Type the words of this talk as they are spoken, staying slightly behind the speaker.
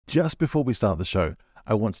just before we start the show,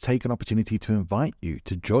 I want to take an opportunity to invite you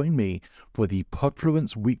to join me for the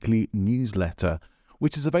Podfluence Weekly newsletter,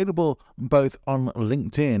 which is available both on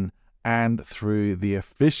LinkedIn and through the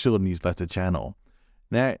official newsletter channel.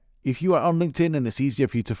 Now, if you are on LinkedIn and it's easier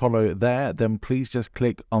for you to follow there, then please just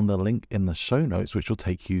click on the link in the show notes, which will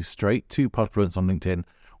take you straight to Podfluence on LinkedIn,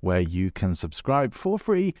 where you can subscribe for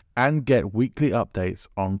free and get weekly updates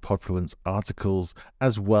on Podfluence articles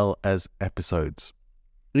as well as episodes.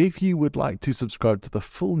 If you would like to subscribe to the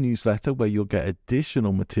full newsletter where you'll get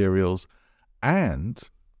additional materials and,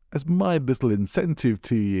 as my little incentive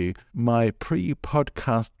to you, my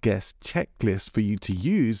pre-podcast guest checklist for you to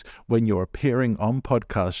use when you're appearing on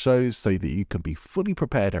podcast shows so that you can be fully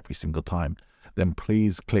prepared every single time, then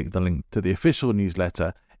please click the link to the official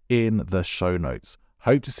newsletter in the show notes.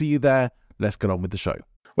 Hope to see you there. Let's get on with the show.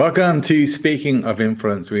 Welcome to Speaking of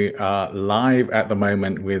Influence. We are live at the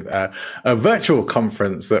moment with a virtual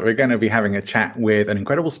conference that we're going to be having a chat with an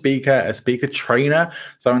incredible speaker, a speaker trainer,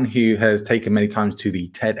 someone who has taken many times to the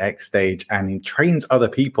TEDx stage and he trains other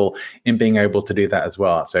people in being able to do that as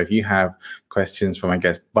well. So if you have questions for my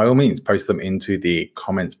guest, by all means, post them into the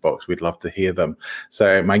comments box. We'd love to hear them.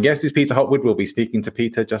 So my guest is Peter Hopwood. We'll be speaking to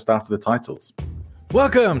Peter just after the titles.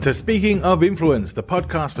 Welcome to Speaking of Influence, the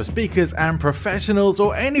podcast for speakers and professionals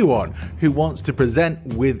or anyone who wants to present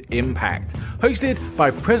with impact. Hosted by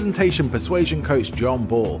presentation persuasion coach John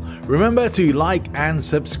Ball. Remember to like and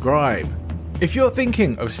subscribe. If you're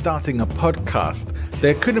thinking of starting a podcast,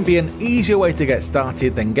 there couldn't be an easier way to get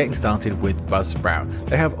started than getting started with Buzzsprout.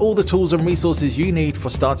 They have all the tools and resources you need for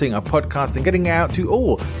starting a podcast and getting it out to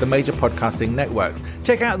all the major podcasting networks.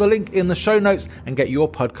 Check out the link in the show notes and get your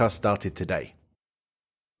podcast started today.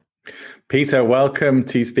 Peter, welcome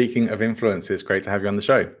to Speaking of Influence. It's great to have you on the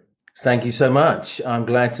show. Thank you so much. I'm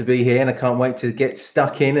glad to be here and I can't wait to get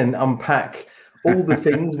stuck in and unpack all the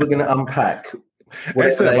things we're going to unpack,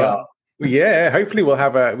 whatever they are. Yeah, hopefully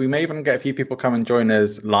we may even get a few people come and join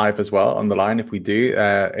us live as well on the line. If we do,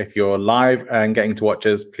 if you're live and getting to watch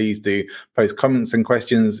us, please do post comments and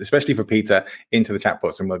questions, especially for Peter, into the chat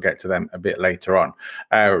box and we'll get to them a bit later on.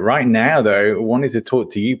 Right now, though, I wanted to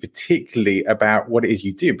talk to you particularly about what it is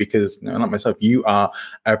you do, because like myself, you are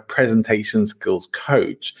a presentation skills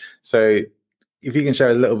coach. So if you can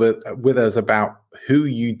share a little bit with us about who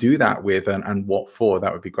you do that with and what for,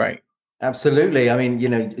 that would be great. Absolutely. I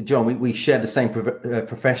mean, John, we share the same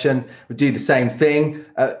profession. We do the same thing,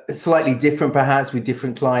 slightly different, perhaps, with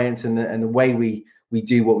different clients and the way we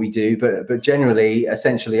do what we do. But generally,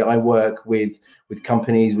 essentially, I work with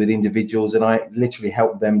companies, with individuals, and I literally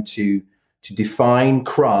help them to define,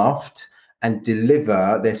 craft, and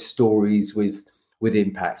deliver their stories with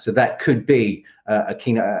impact. So that could be a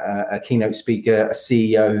keynote speaker, a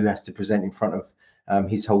CEO who has to present in front of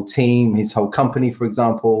his whole team, his whole company, for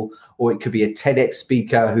example, or it could be a TEDx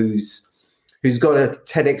speaker who's got a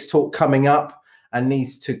TEDx talk coming up and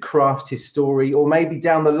needs to craft his story, or maybe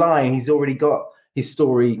down the line he's already got his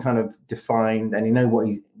story kind of defined and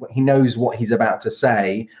he knows what he's about to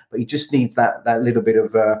say, but he just needs that little bit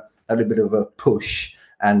of a push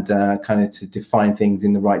and kind of to define things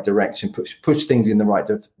in the right direction, push things in the right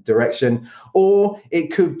direction. Or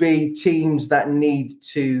it could be teams that need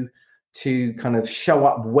to kind of show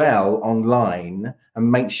up well online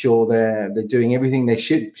and make sure they're doing everything they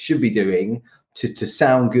should be doing to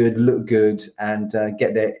sound good, look good, and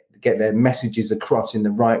get their messages across in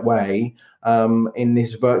the right way in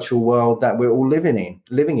this virtual world that we're all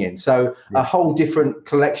living in. So a whole different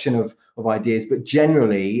collection of ideas, but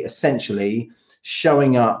generally, essentially,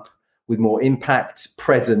 showing up with more impact,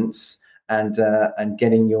 presence, and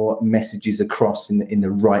getting your messages across in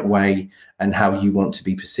the right way and how you want to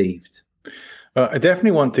be perceived. I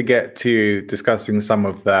definitely want to get to discussing some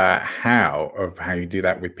of the how you do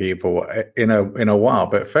that with people in a while.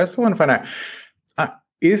 But first, I want to find out,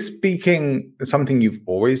 is speaking something you've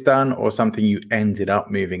always done or something you ended up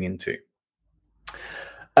moving into?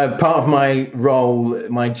 Part of my role,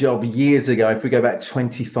 my job years ago, if we go back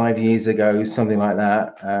 25 years ago, something like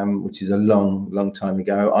that, which is a long time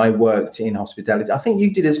ago, I worked in hospitality. I think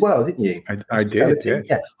you did as well, didn't you? I did, yes.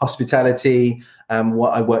 Yeah, hospitality.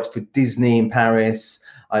 I worked for Disney in Paris.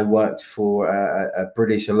 I worked for a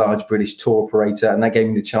large British tour operator, and that gave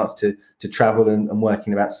me the chance to travel and work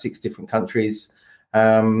in about 6 different countries.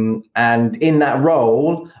 And in that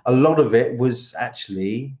role, a lot of it was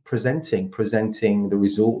actually presenting the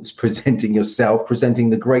results, presenting yourself, presenting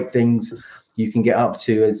the great things you can get up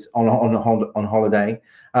to as on holiday.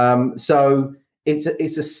 So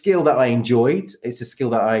it's a skill that I enjoyed. It's a skill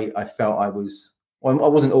that I felt I was well, I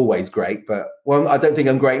wasn't always great, but I don't think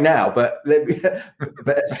I'm great now. But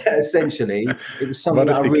essentially, it was something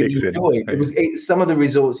that I really enjoyed. Some of the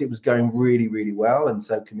resorts, it was going really, really well, and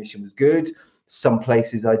so commission was good. Some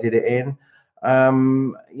places I did it in,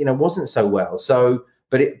 wasn't so well. So,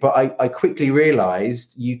 but I quickly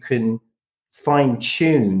realised you can fine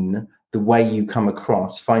tune the way you come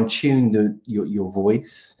across, fine tune your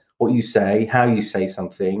voice, what you say, how you say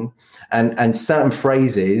something, and certain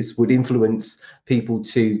phrases would influence people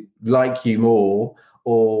to like you more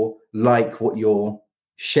or like what you're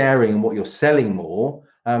sharing and what you're selling more.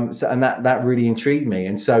 And that really intrigued me.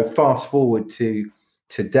 And so fast forward to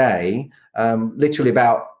today, literally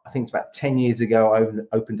I think it's about 10 years ago, I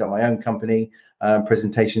opened up my own company,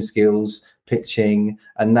 Presentation Skills, pitching,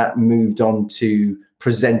 and that moved on to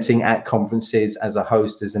presenting at conferences as a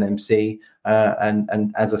host, as an MC,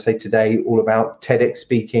 and as I say today, all about TEDx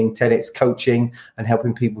speaking, TEDx coaching, and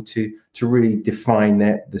helping people to really define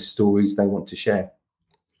the stories they want to share.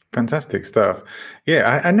 Fantastic stuff.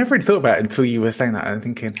 Yeah, I never really thought about it until you were saying that. I'm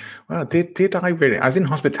thinking, well, did I really? I was in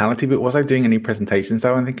hospitality, but was I doing any presentations?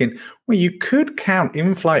 So I'm thinking, well, you could count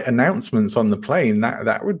in-flight announcements on the plane.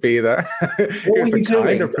 That would be the What were you doing?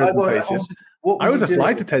 Kind of presentation. I was a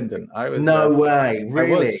flight attendant. I was no way,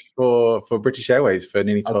 really. I was for British Airways for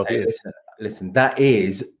nearly 12 years. Listen, that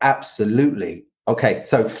is absolutely okay.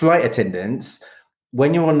 So flight attendants,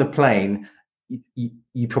 when you're on the plane,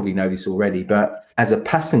 you probably know this already, but as a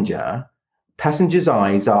passenger, passengers'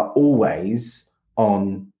 eyes are always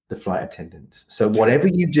on the flight attendants. So whatever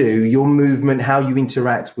you do, your movement, how you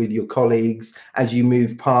interact with your colleagues, as you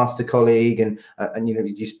move past a colleague and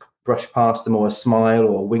you just brush past them, or a smile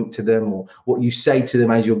or a wink to them, or what you say to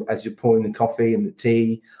them as you're pouring the coffee and the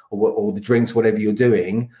tea or the drinks, whatever you're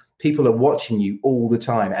doing, people are watching you all the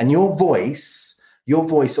time. And your voice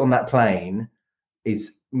on that plane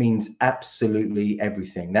means absolutely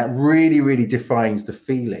everything. That really, really defines the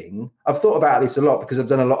feeling. I've thought about this a lot because I've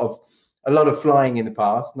done a lot of flying in the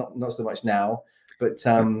past, not so much now, but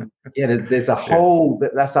there's a whole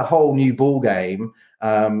that's a whole new ball game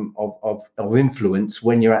of influence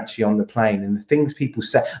when you're actually on the plane, and the things people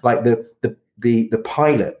say, like the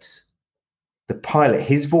pilot,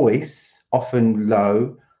 his voice, often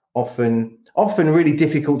low, often really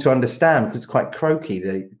difficult to understand because it's quite croaky.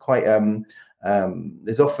 There's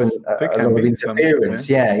often a lot of interference.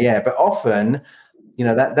 Yeah. But often,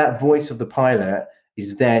 that voice of the pilot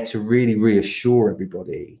is there to really reassure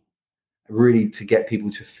everybody, really to get people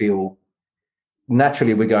to feel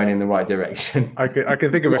naturally we're going in the right direction. I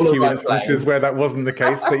can think of a few instances where that wasn't the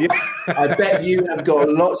case, but yeah. I bet you have got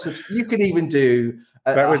lots of. You could even do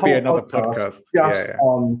that would be another podcast just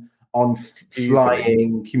on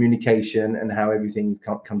flying, communication, and how everything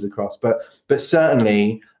comes across. But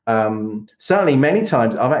certainly many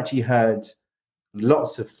times I've actually heard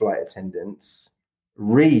lots of flight attendants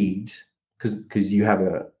read, because you have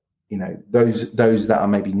those that are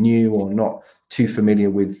maybe new or not too familiar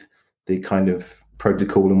with the kind of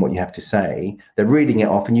protocol and what you have to say, they're reading it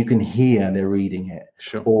off and you can hear they're reading it.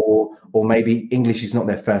 Sure. Or maybe English is not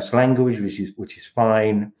their first language, which is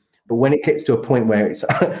fine. But when it gets to a point where it's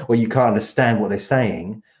where you can't understand what they're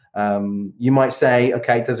saying, you might say,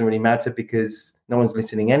 okay, it doesn't really matter because no one's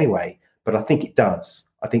listening anyway. But I think it does.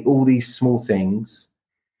 I think all these small things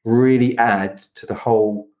really add to the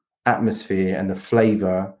whole atmosphere and the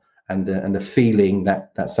flavor and the feeling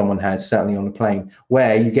that someone has, certainly on the plane,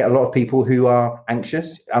 where you get a lot of people who are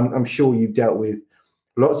anxious. I'm sure you've dealt with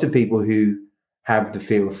lots of people who have the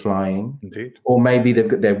fear of flying. Indeed. Or maybe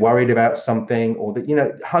they're worried about something, or that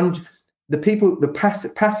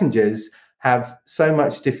the passengers have so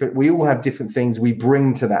much different. We all have different things we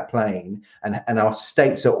bring to that plane, and our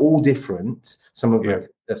states are all different. Some of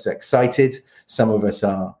us are excited, some of us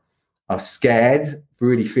are scared,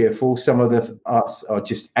 really fearful. Some of us are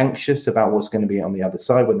just anxious about what's going to be on the other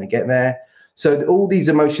side when they get there. So all these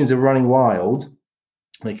emotions are running wild.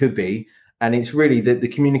 They could be. And it's really the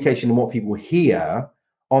communication and what people hear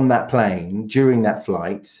on that plane during that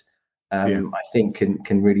flight, I think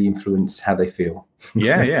can really influence how they feel.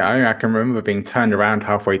 I can remember being turned around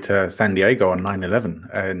halfway to San Diego on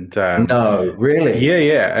 9/11, and no,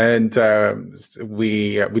 really, and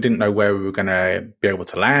we didn't know where we were going to be able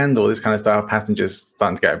to land, all this kind of stuff. Passengers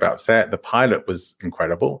starting to get a bit upset. The pilot was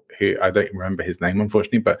incredible. I don't remember his name,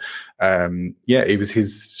 unfortunately, but it was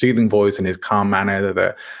his soothing voice and his calm manner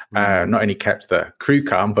that not only kept the crew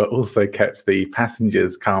calm, but also kept the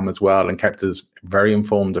passengers calm as well, and kept us very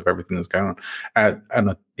informed of everything that's going on.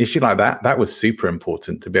 And issue like that was super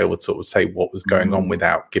important to be able to sort of say what was going on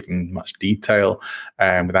without giving much detail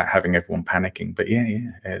and without having everyone panicking. But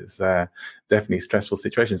it's definitely stressful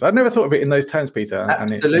situations. I'd never thought of it in those terms, Peter.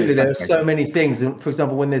 Absolutely. There are so many things. And for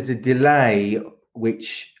example, when there's a delay,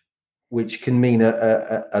 which can mean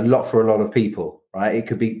a lot for a lot of people, right? It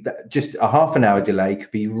could be just a half an hour delay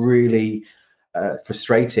could be really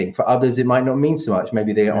frustrating. For others, it might not mean so much.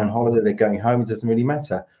 Maybe they're on holiday, they're going home, it doesn't really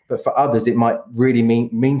matter. But for others, it might really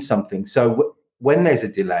mean something. So when there's a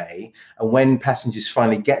delay and when passengers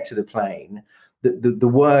finally get to the plane, the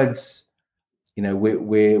words,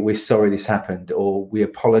 we're sorry this happened, or we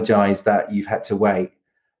apologize that you've had to wait.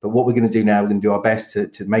 But what we're going to do now, we're going to do our best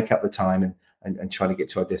to make up the time and try to get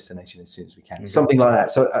to our destination as soon as we can. Something like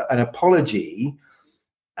that. So an apology,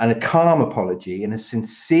 and a calm apology and a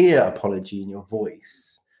sincere apology in your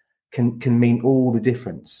voice can mean all the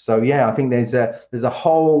difference. So I think there's a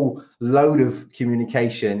whole load of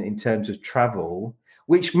communication in terms of travel,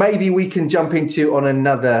 which maybe we can jump into on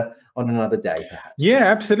another day, perhaps. Yeah,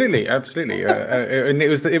 absolutely. And it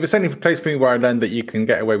was certainly a place for me where I learned that you can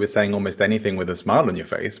get away with saying almost anything with a smile on your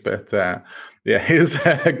face. But it was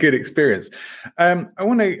a good experience. I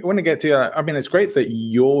want to get to. I mean, it's great that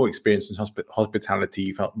your experience in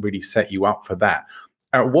hospitality felt really set you up for that.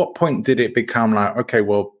 At what point did it become like, okay,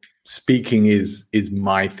 well, speaking is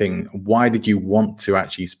my thing? Why did you want to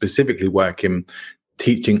actually specifically work in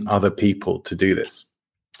teaching other people to do this?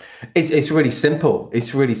 It's really simple.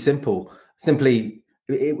 Simply,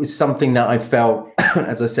 it was something that I felt,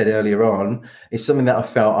 as I said earlier on, it's something that I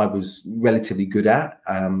felt I was relatively good at.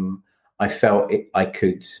 I felt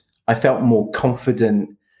I felt more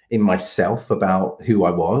confident in myself about who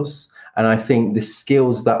I was. And I think the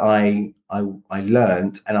skills that I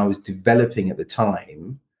learned and I was developing at the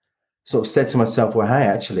time sort of said to myself, well, hey,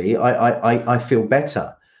 actually, I feel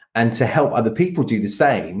better. And to help other people do the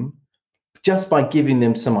same, just by giving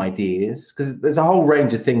them some ideas, because there's a whole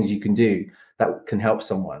range of things you can do that can help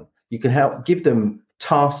someone. You can give them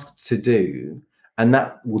tasks to do, and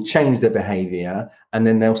that will change their behavior, and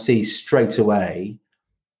then they'll see straight away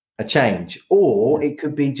a change. Or it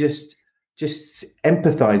could be just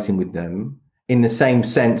empathizing with them in the same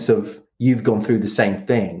sense of you've gone through the same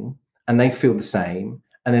thing and they feel the same.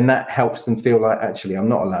 And then that helps them feel like, actually, I'm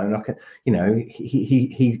not alone. I can,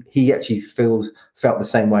 he actually felt the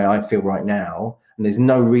same way I feel right now. And there's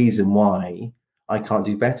no reason why I can't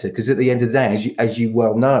do better. Because at the end of the day, as you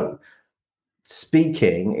well know,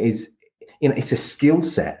 speaking is, it's a skill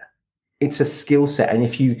set. It's a skill set. And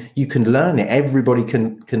if you can learn it, everybody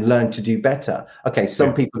can learn to do better. Okay,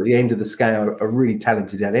 some people at the end of the scale are really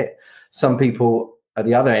talented at it. Some people at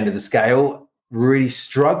the other end of the scale really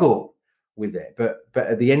struggle with it, but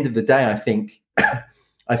at the end of the day, I think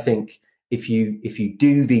if you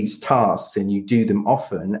do these tasks and you do them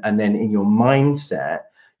often, and then in your mindset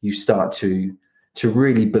you start to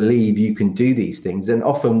really believe you can do these things, and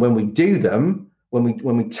often when we do them, when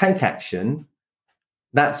we take action,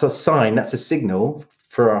 that's a sign, that's a signal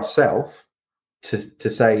for ourselves to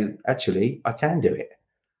say, actually, I can do it.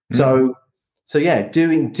 So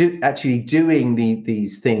doing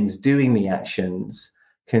these things, doing the actions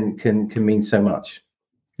can mean so much.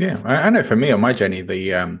 Yeah, I know for me on my journey,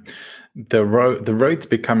 the road to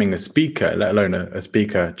becoming a speaker, let alone a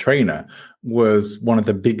speaker trainer, was one of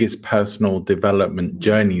the biggest personal development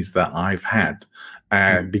journeys that I've had.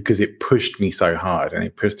 Because it pushed me so hard, and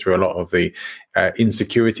it pushed through a lot of the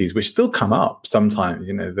insecurities, which still come up sometimes.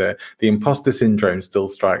 The imposter syndrome still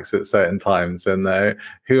strikes at certain times, and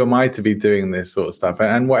who am I to be doing this sort of stuff,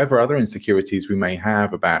 and whatever other insecurities we may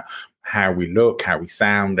have about how we look, how we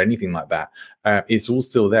sound, anything like that, it's all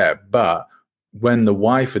still there. But when the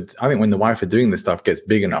wife of doing this stuff gets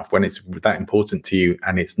big enough, when it's that important to you,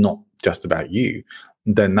 and it's not just about you,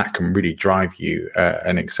 then that can really drive you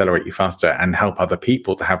and accelerate you faster and help other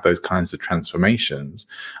people to have those kinds of transformations.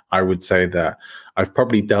 I would say that I've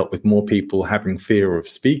probably dealt with more people having fear of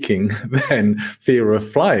speaking than fear of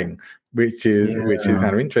flying, which is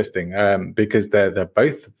kind of interesting, because they're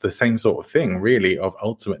both the same sort of thing, really, of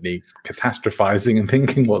ultimately catastrophizing and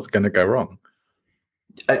thinking what's going to go wrong.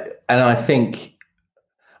 And I think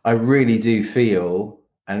I really do feel,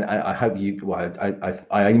 and I hope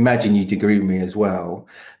I imagine you'd agree with me as well,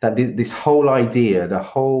 that this whole idea, the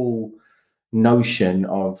whole notion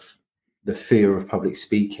of the fear of public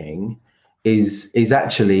speaking is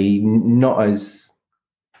actually not as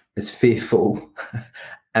fearful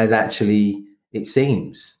as actually it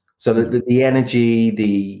seems. So that the energy,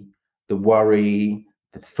 the worry,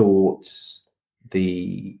 the thoughts,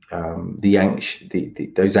 the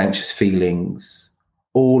those anxious feelings,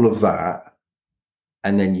 all of that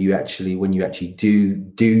and then when you actually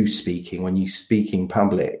do speaking, when you speak in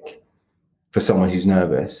public for someone who's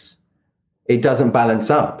nervous, it doesn't balance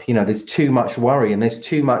up. There's too much worry, and there's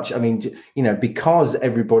too much, because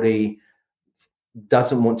everybody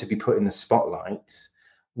doesn't want to be put in the spotlight.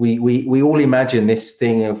 We all imagine this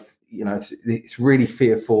thing of, it's really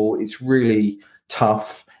fearful, it's really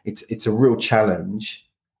tough, it's a real challenge,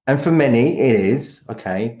 and for many it is,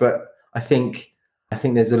 okay, but I think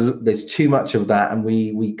there's too much of that, and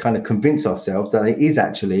we kind of convince ourselves that it is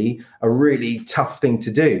actually a really tough thing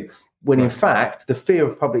to do, when in fact the fear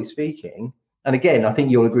of public speaking, and again, I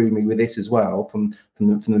think you'll agree with me with this as well, from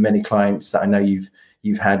the many clients that I know you've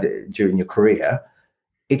had during your career,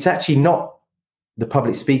 it's actually not the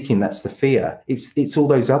public speaking that's the fear. It's all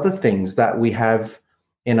those other things that we have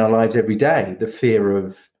in our lives every day. The fear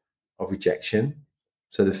of rejection,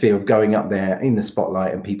 so the fear of going up there in the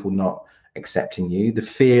spotlight and people not accepting you, the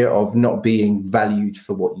fear of not being valued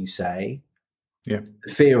for what you say, the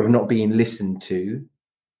fear of not being listened to,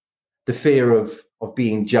 the fear of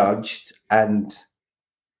being judged, and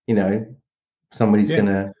somebody's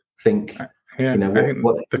gonna think, I think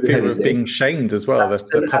the fear of being shamed as well,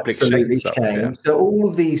 the public shame stuff. So all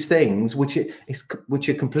of these things, which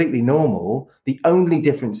are completely normal, the only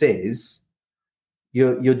difference is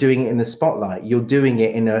you're doing it in the spotlight. You're doing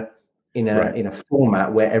it in a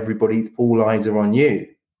format where all eyes are on you,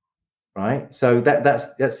 right? So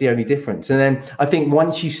that's the only difference. And then I think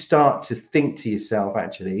once you start to think to yourself,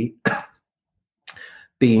 actually,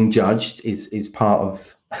 being judged is part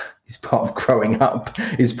of growing up,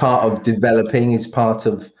 is part of developing, is part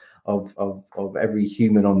of every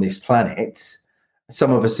human on this planet.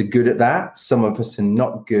 Some of us are good at that, some of us are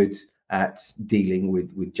not good at dealing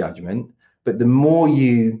with judgment. But the more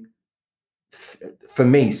for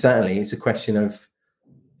me, certainly, it's a question of,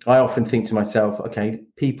 I often think to myself, okay,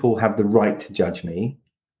 people have the right to judge me,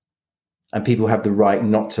 and people have the right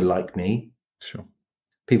not to like me. Sure.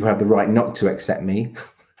 People have the right not to accept me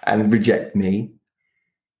and reject me.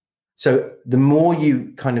 So the more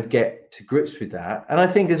you kind of get to grips with that, and I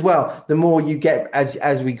think as well, the more you get,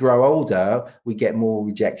 as we grow older, we get more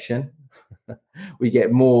rejection. We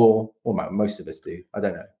get more, well, most of us do. I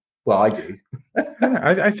don't know. Well, I do.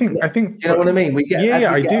 I think. You know what I mean?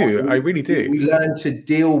 I do. I really do. We learn to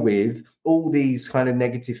deal with all these kind of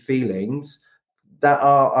negative feelings that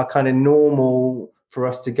are kind of normal for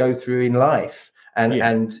us to go through in life,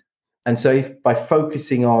 and so if by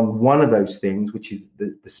focusing on one of those things, which is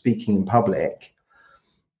the speaking in public,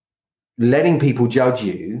 letting people judge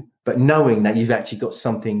you, but knowing that you've actually got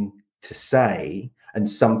something to say and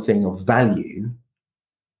something of value,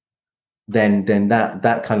 then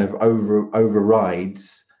that kind of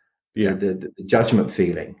overrides the judgment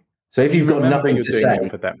feeling. So if you've got nothing to say,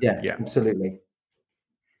 absolutely.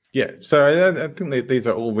 Yeah, so I think that these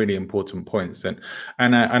are all really important points, and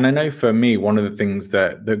I know for me, one of the things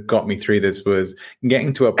that got me through this was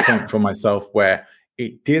getting to a point for myself where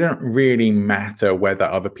it didn't really matter whether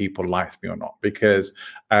other people liked me or not, because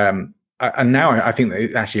and now I think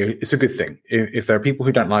that it's a good thing. If there are people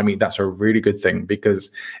who don't like me, that's a really good thing,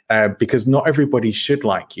 because not everybody should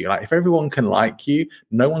like you. Like, if everyone can like you,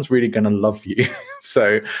 no one's really going to love you.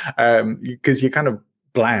 So because you're kind of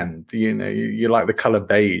bland, you like the color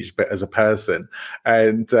beige, but as a person,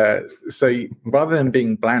 and so rather than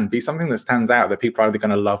being bland, be something that stands out, that people are either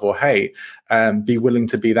going to love or hate. Be willing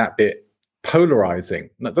to be that bit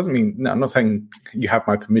polarizing. That doesn't mean, I'm not saying you have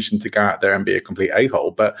my permission to go out there and be a complete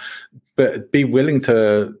a-hole, but be willing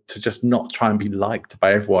to just not try and be liked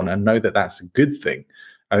by everyone, and know that that's a good thing.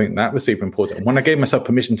 I think that was super important. When I gave myself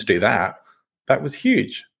permission to do that was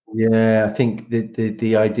huge. Yeah, I think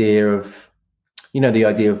the idea of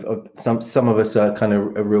some of us are kind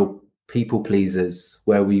of a real people pleasers,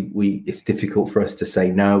 where we it's difficult for us to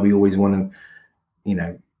say no. We always want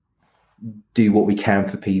to, do what we can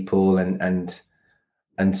for people, and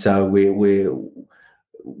so we're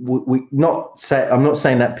not say. I'm not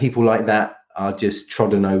saying that people like that are just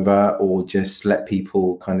trodden over, or just let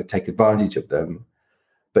people kind of take advantage of them,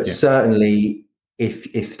 but certainly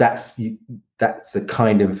if that's a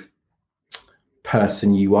kind of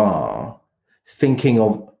person you are,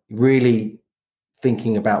 really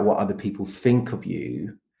thinking about what other people think of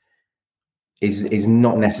you is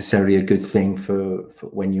not necessarily a good thing for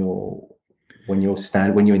when you're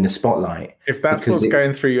in the spotlight. If that's what's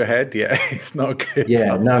going through your head, it's not good.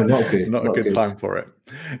 Not good. Not a good time for it.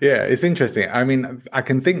 Yeah, it's interesting. I mean, I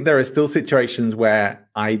can think there are still situations where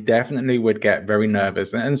I definitely would get very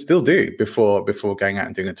nervous, and still do before going out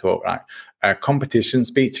and doing a talk, like competition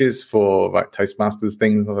speeches for like Toastmasters,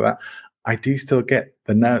 things like that. I do still get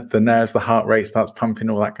the nerves, the heart rate starts pumping,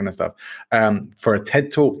 all that kind of stuff. For a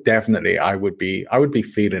TED Talk, definitely, I would be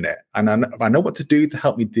feeling it, and I know what to do to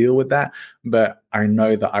help me deal with that. But I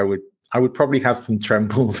know that I would probably have some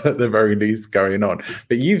trembles at the very least going on.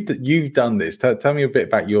 But you've done this. Tell me a bit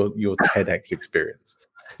about your TEDx experience.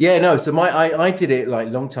 Yeah, no. So I did it like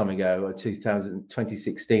a long time ago,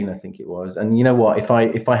 2016, I think it was. And you know what? If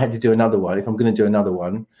I had to do another one, if I'm going to do another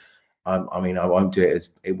one, I won't do it as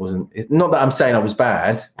it wasn't. Not that I'm saying I was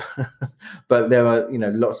bad, but there are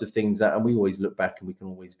lots of things that, and we always look back and we can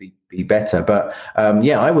always be better. But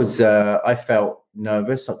I felt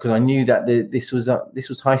nervous because I knew that this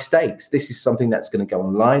was high stakes. This is something that's going to go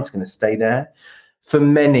online. It's going to stay there. For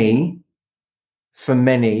many,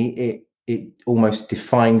 it almost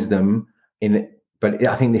defines them in it. But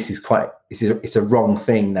I think it's a wrong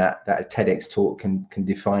thing that a TEDx talk can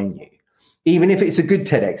define you. Even if it's a good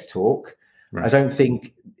TEDx talk, right. I don't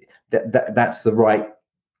think that's the right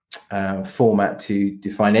format to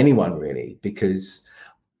define anyone really, because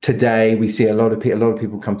today we see a lot of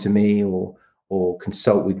people come to me or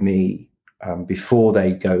consult with me before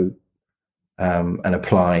they go and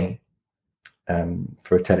apply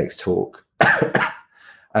for a TEDx talk.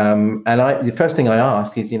 And the first thing I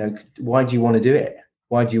ask is, why do you want to do it?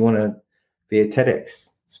 Why do you want to be a TEDx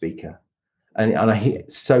speaker? And I hear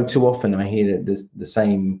too often I hear that the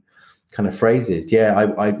same kind of phrases. Yeah,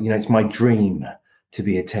 I it's my dream to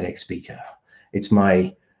be a TEDx speaker. It's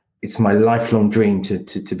my lifelong dream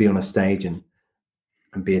to be on a stage and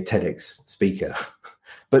be a TEDx speaker.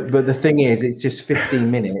 But the thing is, it's just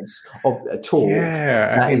 15 minutes of a talk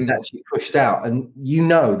that is actually pushed out. And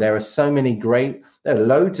there are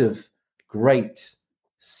loads of great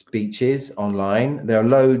speeches online. There are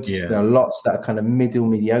loads, there are lots that are kind of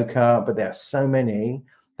mediocre, but there are so many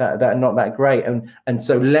that are not that great. And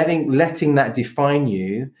so letting that define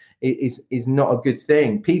you is not a good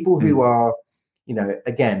thing. People who are,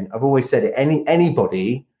 again, I've always said it,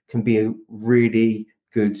 anybody can be a really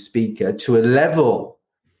good speaker to a level,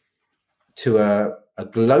 to a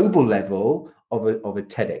global level of a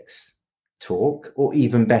TEDx talk, or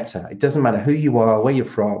even better. It doesn't matter who you are, where you're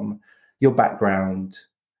from, your background.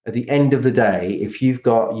 At the end of the day, if you've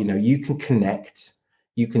got, you can connect,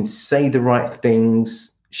 you can say the right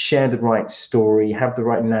things, share the right story, have the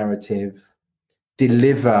right narrative,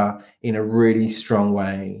 deliver in a really strong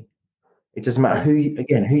way. It doesn't matter who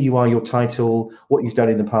you are, your title, what you've done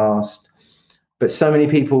in the past. But so many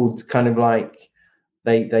people kind of like,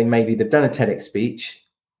 they've done a TEDx speech,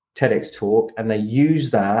 TEDx talk, and they use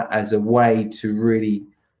that as a way to really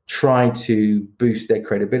try to boost their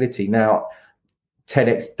credibility. Now,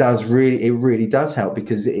 TEDx really does help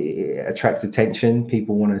because it attracts attention.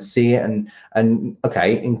 People want to see it, and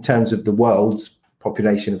okay, in terms of the world's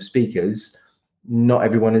population of speakers, not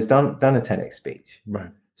everyone has done a TEDx speech. Right.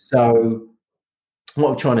 So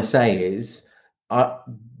what I'm trying to say is,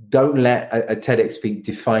 don't let a TEDx speech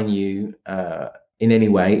define you in any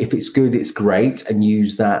way. If it's good, it's great, and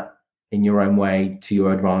use that in your own way to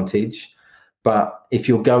your advantage. But if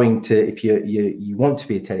you want to be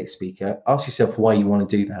a TEDx speaker, ask yourself why you want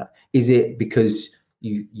to do that. Is it because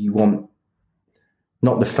you want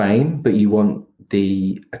not the fame, but you want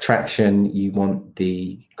the attraction, you want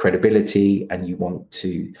the credibility, and you want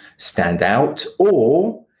to stand out?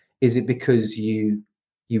 Or is it because you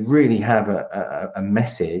really have a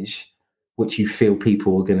message which you feel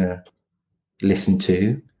people are going to listen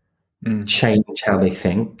to, change how they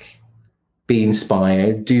think, be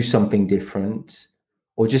inspired, do something different,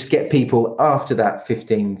 or just get people after that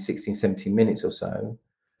 15, 16, 17 minutes or so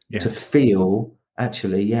to feel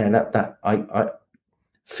actually, that I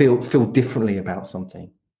feel differently about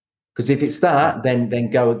something. Because if it's that, then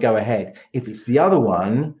go ahead. If it's the other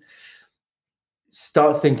one,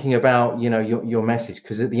 start thinking about your message,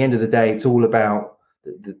 because at the end of the day, it's all about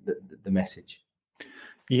the message.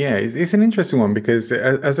 Yeah, it's an interesting one, because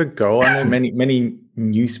as a goal, I know many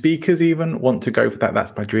new speakers even want to go for that.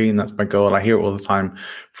 That's my dream. That's my goal. I hear it all the time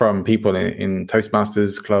from people in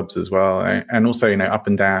Toastmasters clubs as well, and also up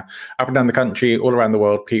and down the country, all around the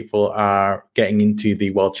world. People are getting into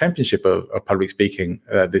the World Championship of Public Speaking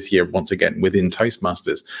this year once again within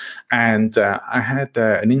Toastmasters, and I had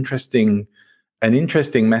an interesting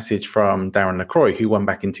message from Darren LaCroix, who won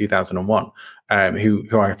back in 2001,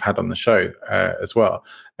 who I've had on the show as well.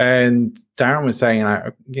 And Darren was saying,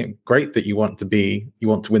 great that you want to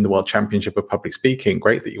win the World Championship of Public Speaking.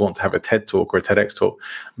 Great that you want to have a TED Talk or a TEDx talk.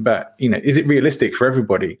 But, is it realistic for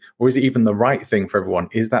everybody? Or is it even the right thing for everyone?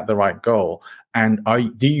 Is that the right goal? And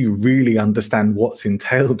do you really understand what's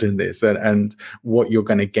entailed in this and what you're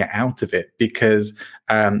going to get out of it? Because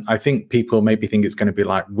I think people maybe think it's going to be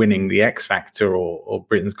like winning the X Factor or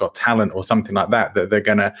Britain's Got Talent or something like that they're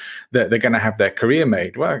gonna have their career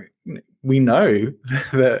made. Well, we know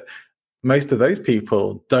that most of those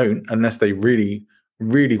people don't, unless they really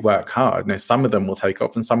work hard. You know, some of them will take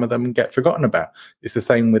off and some of them get forgotten about. It's the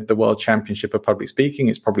same with the World Championship of Public Speaking.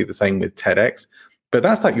 It's probably the same with TEDx. But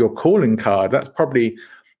that's like your calling card. That's probably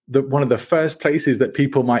one of the first places that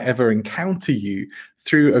people might ever encounter you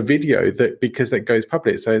through a video, because it goes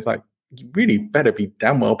public. So it's like, you really better be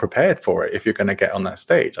damn well prepared for it if you're going to get on that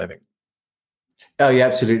stage, I think. Oh, you're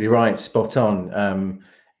absolutely right. Spot on.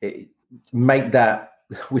 Make that,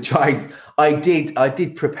 which I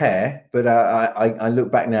did prepare, but I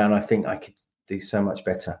look back now and I think I could do so much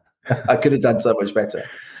better. I could have done so much better.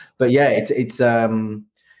 But yeah, it's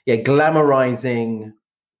glamorizing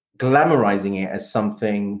it as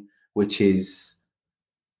something which is,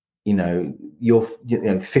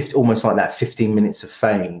 almost like that 15 minutes of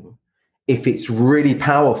fame. If it's really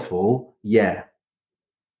powerful, yeah.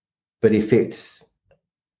 But if it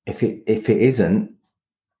isn't,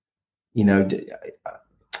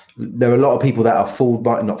 there are a lot of people that are fooled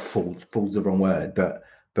by, not fooled, fool's the wrong word, but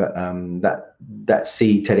that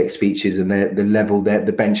see TEDx speeches and the level,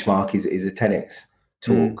 the benchmark is a TEDx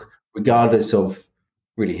talk, regardless of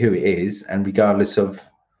really who it is and regardless of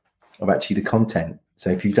actually the content. So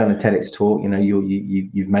if you've done a TEDx talk,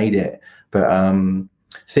 you've made it. But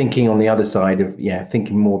thinking on the other side of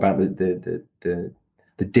thinking more about the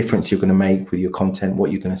difference you're going to make with your content,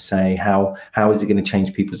 what you're going to say, how is it going to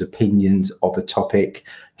change people's opinions of a topic,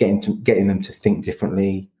 getting them to think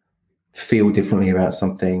differently, feel differently about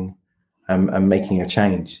something, and making a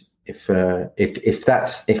change. If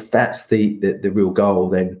that's the real goal,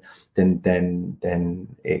 then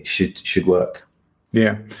it should work.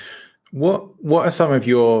 Yeah. What are some of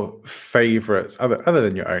your favorites, other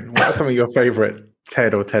than your own? What are some of your favorite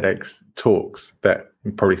TED or TEDx talks that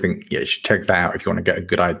you probably think, you should check that out if you want to get a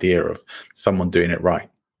good idea of someone doing it right?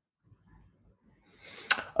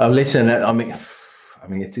 Oh, listen, I mean,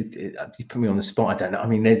 you put me on the spot. I don't know. I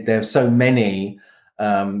mean, there are so many.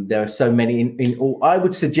 There are so many in all. I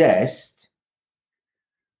would suggest.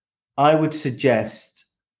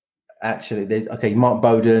 Actually, there's Mark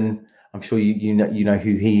Bowden. I'm sure you know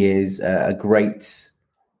who he is. A great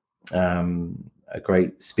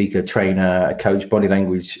speaker, trainer, a coach, body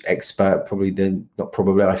language expert.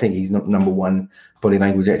 I think he's not number one body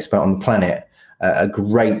language expert on the planet. A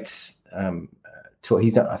great talk.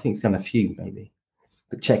 I think he's done a few maybe,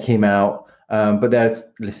 but check him out. But there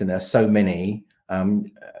are so many.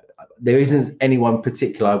 There isn't anyone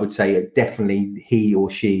particular. I would say definitely he or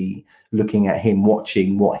she, looking at him,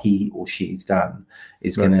 watching what he or she's done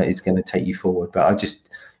is gonna take you forward. But I just,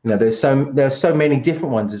 there are so many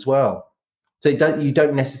different ones as well. So you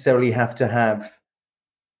don't necessarily have to have,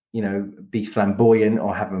 be flamboyant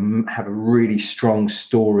or have a really strong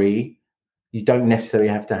story. You don't necessarily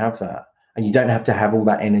have to have that, and you don't have to have all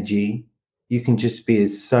that energy. You can just be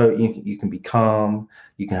you can be calm.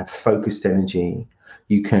 You can have focused energy.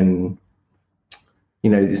 You can,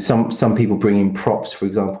 some people bring in props, for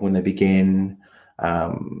example, when they begin.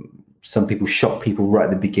 Some people shock people right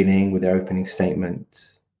at the beginning with their opening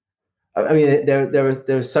statements. I mean, there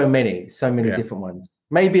are so many different ones.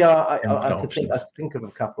 Maybe I could think of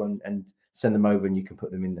a couple and send them over, and you can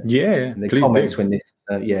put them in there. Yeah, in the comments when this.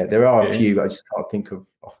 There are a few, but I just can't think of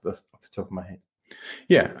off the top of my head.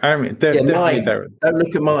 Yeah, I mean, mine. Don't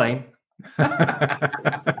look at mine.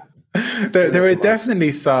 There are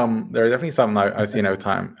definitely some I've seen over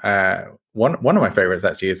time. One of my favorites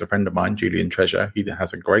actually is a friend of mine, Julian Treasure. He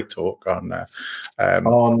has a great talk on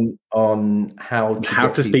how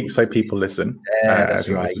to speak so people listen. Yeah, that's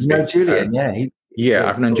right. Julian,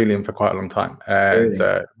 I've known Julian for quite a long time, and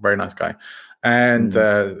very nice guy. And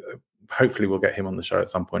hopefully we'll get him on the show at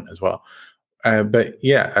some point as well. But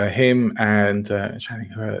him and I'm trying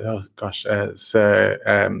to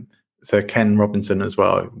think. Sir Ken Robinson as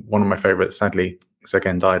well. One of my favorites. Sadly, Sir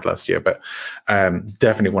Ken died last year, but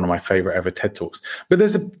definitely one of my favorite ever TED Talks. But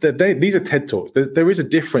these are TED Talks. There is a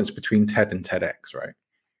difference between TED and TEDx, right?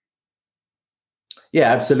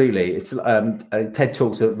 Yeah, absolutely. It's TED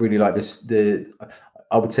Talks are really like this.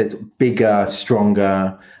 I would say it's bigger,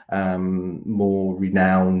 stronger, more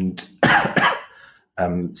renowned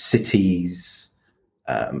cities.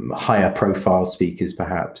 Higher profile speakers,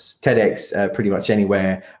 perhaps. TEDx, pretty much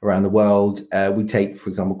anywhere around the world. We take, for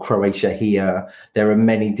example, Croatia here. There are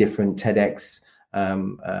many different TEDx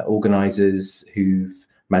organizers who've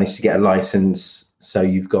managed to get a license. So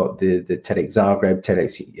you've got the TEDx Zagreb,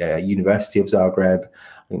 TEDx University of Zagreb. I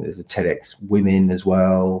think there's a TEDx Women as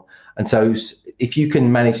well. And so if you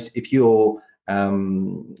can manage, if you're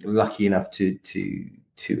lucky enough to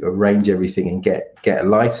arrange everything and get a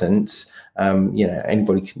license,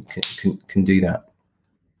 anybody can do that.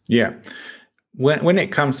 Yeah. When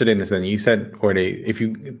it comes to this, then you said already,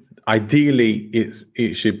 ideally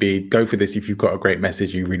it should be go for this if you've got a great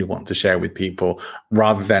message you really want to share with people,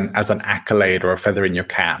 rather than as an accolade or a feather in your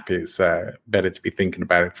cap. It's better to be thinking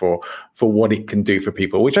about it for what it can do for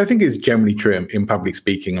people, which I think is generally true in public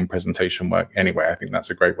speaking and presentation work anyway. I think that's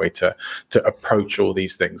a great way to approach all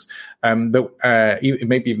these things. But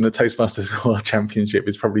maybe even the Toastmasters World Championship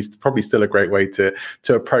is probably still a great way to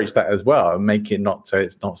approach that as well, and make it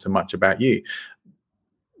it's not so much about you.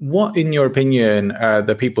 What, in your opinion, are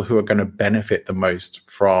the people who are going to benefit the most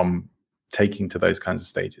from taking to those kinds of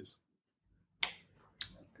stages?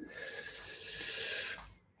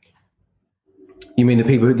 You mean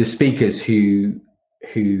the speakers who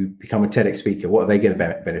become a TEDx speaker? What are they going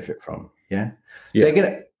to benefit from? Yeah. They're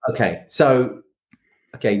going to. Okay.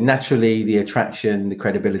 Naturally, the attraction, the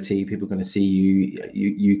credibility, people are going to see you.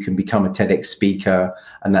 You can become a TEDx speaker,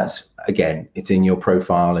 and that's, again, it's in your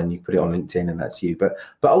profile, and you put it on LinkedIn, and that's you. But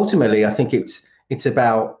ultimately, I think it's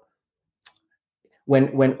about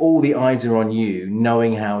when all the eyes are on you,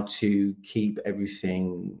 knowing how to keep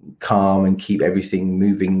everything calm and keep everything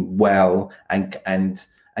moving well, and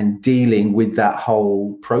dealing with that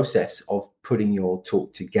whole process of putting your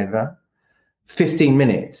talk together. 15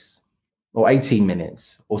 minutes. Or 18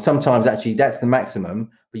 minutes, or sometimes actually that's the maximum,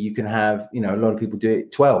 but you can have, a lot of people do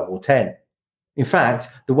it 12 or 10. In fact,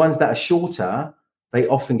 the ones that are shorter, they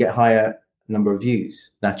often get higher number of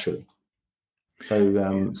views naturally.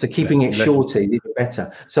 So keeping it shorter is even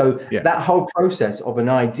better. So that whole process of an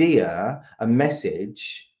idea, a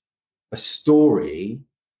message, a story,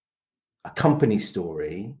 a company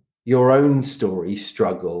story, your own story,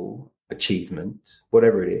 struggle, achievement,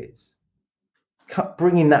 whatever it is,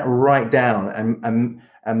 bringing that right down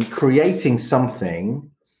and creating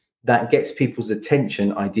something that gets people's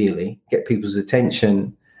attention, ideally get people's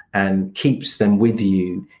attention and keeps them with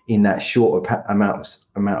you in that short amount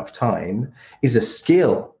of time, is a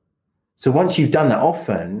skill. So once you've done that,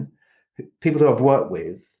 often people who I've worked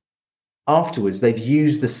with afterwards, they've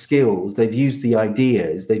used the skills, they've used the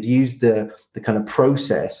ideas, they've used the kind of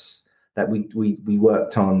process that we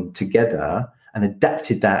worked on together, and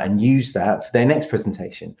adapted that and used that for their next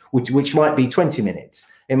presentation, which might be 20 minutes.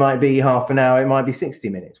 It might be half an hour. It might be 60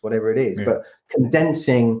 minutes, whatever it is. Yeah. But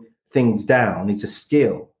condensing things down is a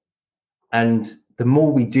skill. And the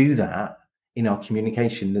more we do that in our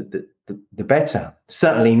communication, the better.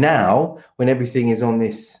 Certainly now, when everything is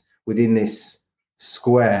within this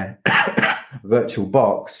square virtual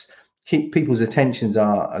box, people's attentions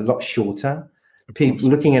are a lot shorter. People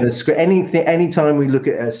looking at a screen, anytime we look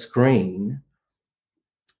at a screen,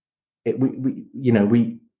 it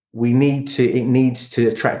needs to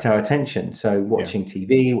attract our attention. So watching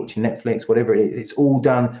TV, watching Netflix, whatever it is, it's all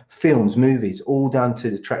done, films, movies, all done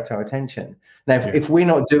to attract our attention. Now, if we're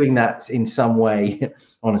not doing that in some way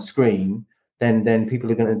on a screen, then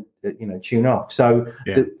people are going to tune off. So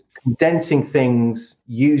condensing things,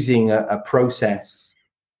 using a process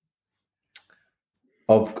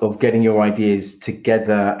of getting your ideas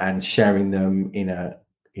together and sharing them in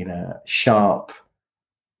a sharp,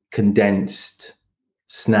 condensed,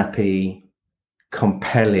 snappy,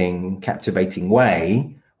 compelling, captivating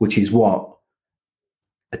way, which is what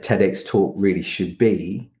a TEDx talk really should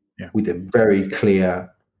be, with a very clear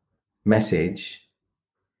message,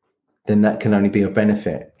 then that can only be of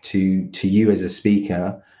benefit to you as a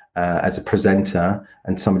speaker, as a presenter,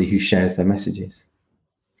 and somebody who shares their messages.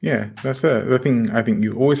 Yeah, that's the thing I think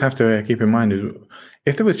you always have to keep in mind is,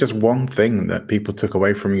 if there was just one thing that people took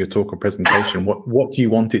away from your talk or presentation, what do you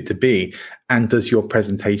want it to be? And does your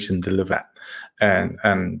presentation deliver that?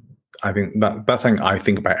 And I think that's something I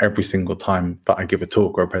think about every single time that I give a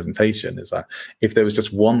talk or a presentation, is that if there was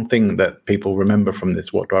just one thing that people remember from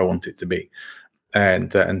this, what do I want it to be? And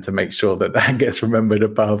to make sure that gets remembered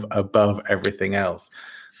above everything else.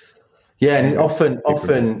 Yeah, and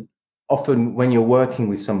often when you're working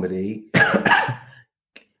with somebody,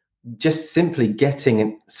 just simply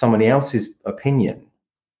getting somebody else's opinion,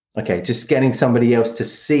 just getting somebody else to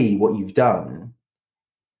see what you've done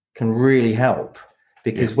can really help.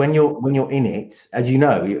 Because when you're in it, as you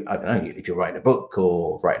know, I don't know, if you're writing a book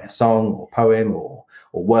or writing a song or poem or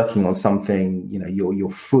working on something, you're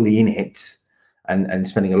fully in it and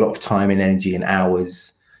spending a lot of time and energy and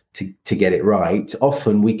hours to get it right.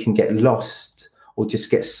 Often we can get lost or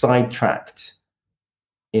just get sidetracked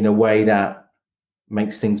in a way that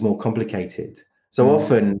makes things more complicated. So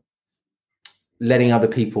often letting other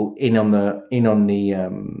people in on the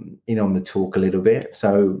talk a little bit.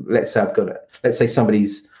 So let's say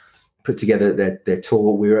somebody's put together their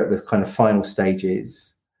talk. We're at the kind of final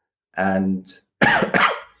stages, and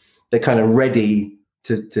they're kind of ready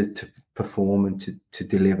to perform and to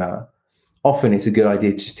deliver. Often it's a good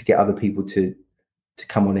idea just to get other people to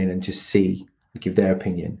come on in and just see, give their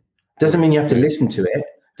opinion. Doesn't mean you have to listen to it.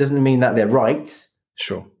 Doesn't mean that they're right.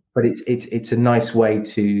 Sure. But it's a nice way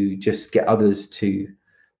to just get others to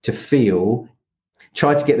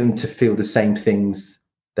try to get them to feel the same things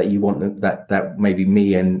that you want that maybe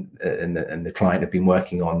me and the client have been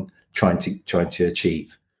working on trying to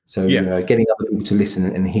achieve. So getting other people to listen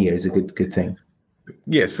and hear is a good thing.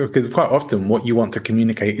 Yes, because quite often what you want to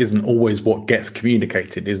communicate isn't always what gets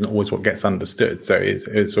communicated, isn't always what gets understood. So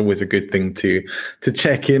it's always a good thing to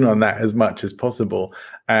check in on that as much as possible.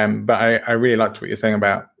 But I really liked what you're saying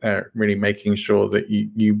about really making sure that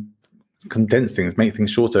you condense things, make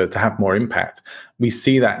things shorter to have more impact. We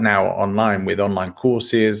see that now online with online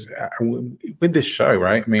courses, with this show,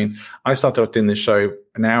 right? I mean, I started off doing this show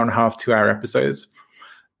an hour and a half, 2 hour episodes.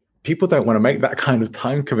 People don't want to make that kind of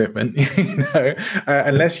time commitment,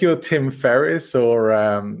 unless you're Tim Ferriss or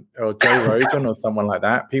Joe Rogan or someone like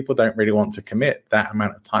that. People don't really want to commit that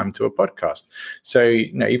amount of time to a podcast. So,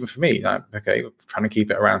 even for me, I'm trying to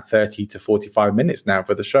keep it around 30 to 45 minutes now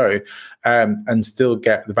for the show, and still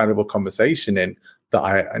get the valuable conversation in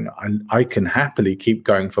that I can happily keep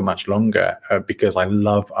going for much longer because I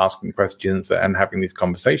love asking questions and having these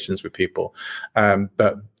conversations with people.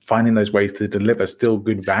 But finding those ways to deliver still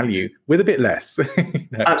good value with a bit less.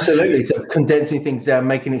 Absolutely. So condensing things down,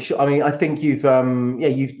 making it short. I mean, I think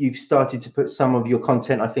you've started to put some of your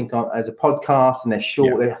content, I think, on as a podcast, and they're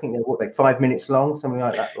short. Yeah. I think they're 5 minutes long, something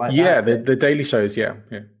like that. The daily shows. Yeah.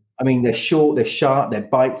 I mean, they're short, they're sharp, they're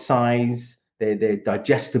bite size. They're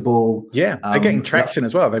digestible. Yeah, they're getting traction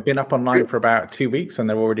as well. They've been up online for about 2 weeks, and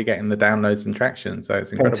they're already getting the downloads and traction. So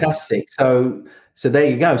it's incredible. Fantastic. So there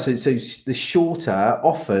you go. So the shorter,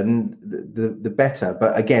 often the better.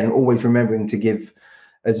 But again, always remembering to give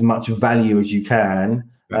as much value as you can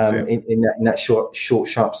in that short,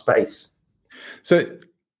 sharp space. So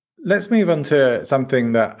let's move on to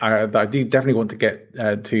something that I do definitely want to get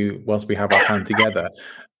to whilst we have our time together.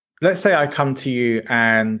 Let's say I come to you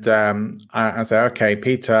and I say, okay,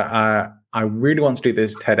 Peter, I really want to do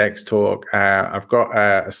this TEDx talk. I've got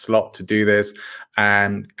a slot to do this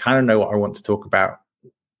and kind of know what I want to talk about.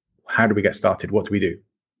 How do we get started? What do we do?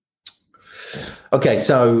 Okay,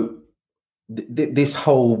 so this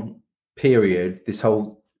whole period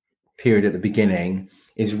at the beginning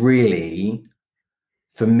is really,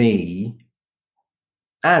 for me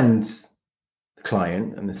and the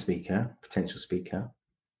client and the potential speaker,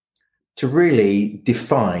 to really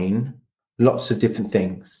define lots of different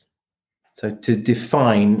things. So to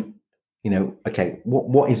define, okay,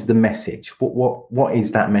 what is the message? What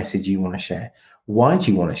is that message you want to share? Why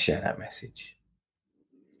do you want to share that message?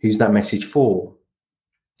 Who's that message for?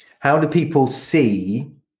 How do people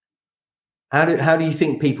see? How do you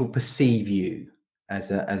think people perceive you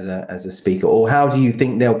as a speaker, or how do you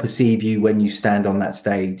think they'll perceive you when you stand on that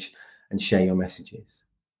stage and share your messages?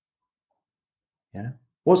 Yeah.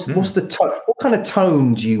 What kind of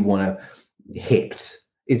tone do you want to hit?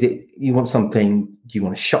 Is it you want something? Do you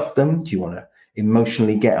want to shock them? Do you want to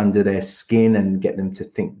emotionally get under their skin and get them to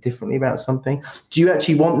think differently about something? Do you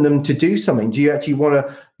actually want them to do something? Do you actually want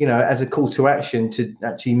to, as a call to action, to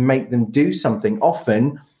actually make them do something?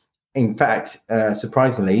 Often, in fact,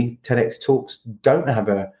 surprisingly, TEDx talks don't have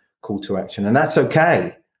a call to action, and that's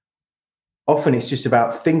okay. Often it's just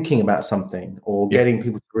about thinking about something or getting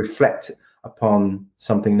people to reflect upon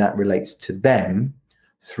something that relates to them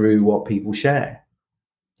through what people share.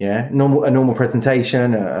 Yeah, a normal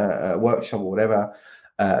presentation, a workshop or whatever,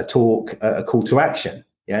 a talk, a call to action.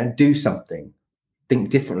 Yeah, do something, think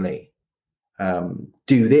differently,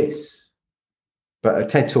 do this. But a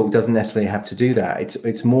TED talk doesn't necessarily have to do that.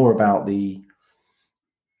 It's more about the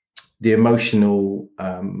emotional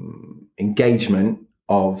engagement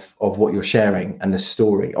of what you're sharing and the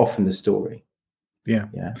story. Often the story. Yeah.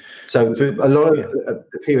 So a lot of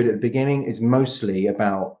the period at the beginning is mostly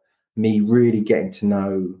about me really getting to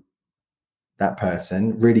know that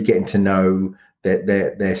person, really getting to know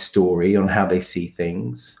their story on how they see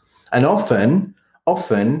things. And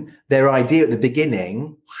often their idea at the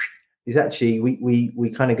beginning is actually we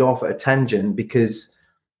kind of go off at a tangent because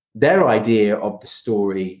their idea of the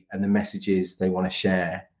story and the messages they want to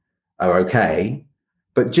share are okay.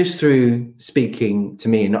 But just through speaking to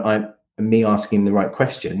me and me asking the right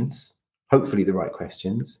questions, hopefully the right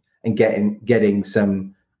questions, and getting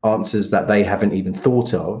some answers that they haven't even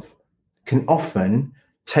thought of, can often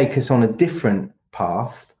take us on a different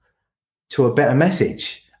path to a better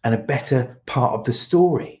message and a better part of the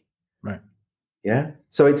story. Right. Yeah.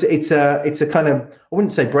 So it's a kind of, I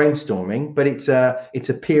wouldn't say brainstorming, but it's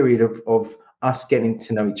a period of us getting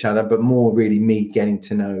to know each other, but more really me getting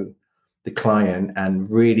to know the client and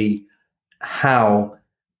really how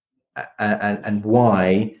and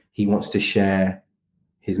why he wants to share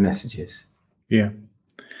his messages. Yeah.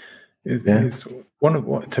 It's one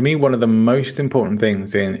of the most important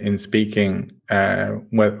things in speaking,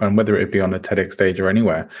 whether it be on a TEDx stage or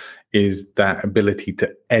anywhere, is that ability to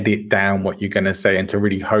edit down what you're going to say and to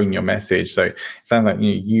really hone your message. So it sounds like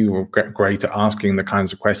you were great at asking the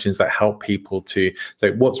kinds of questions that help people to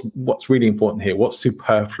say what's really important here, what's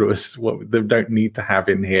superfluous, what they don't need to have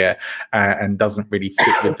in here, and doesn't really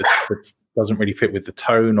fit with the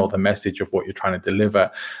tone or the message of what you're trying to deliver.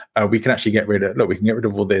 We can actually get rid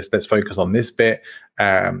of all this. Let's focus on this bit,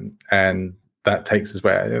 and that takes us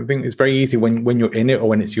where I think it's very easy when you're in it or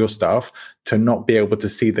when it's your stuff to not be able to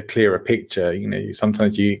see the clearer picture.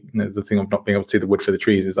 Sometimes the thing of not being able to see the wood for the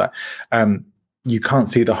trees is that you can't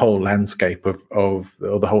see the whole landscape of or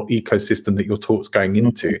the whole ecosystem that your talk's going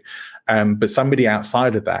into. But somebody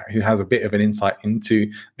outside of that who has a bit of an insight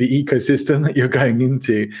into the ecosystem that you're going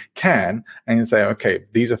into can, and say, okay,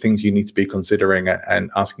 these are things you need to be considering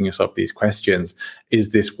and asking yourself these questions.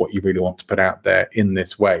 Is this what you really want to put out there in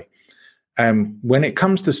this way? When it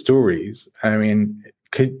comes to stories, I mean,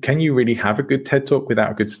 can you really have a good TED Talk without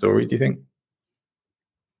a good story, do you think?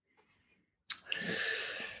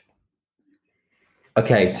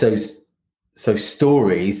 Okay, so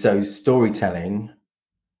storytelling,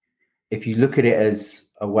 if you look at it as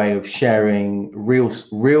a way of sharing real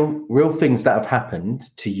things that have happened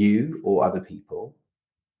to you or other people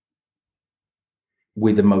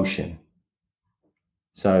with emotion.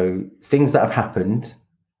 So things that have happened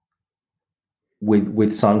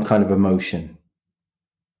with some kind of emotion,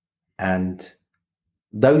 and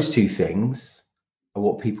those two things are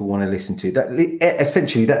what people want to listen to. That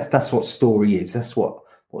essentially that's what story is. That's what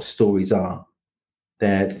stories are.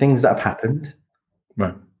 They're things that have happened,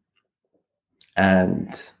 right?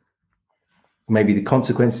 And maybe the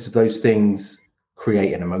consequences of those things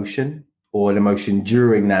create an emotion, or an emotion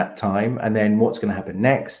during that time, and then what's going to happen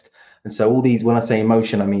next. And so all these, when I say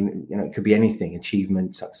emotion, I mean, it could be anything: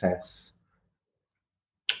 achievement, success,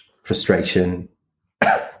 frustration,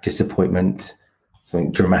 disappointment,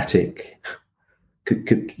 something dramatic,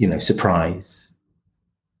 could surprise.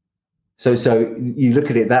 So you look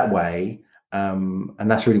at it that way, and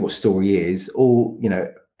that's really what story is. All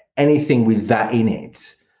anything with that in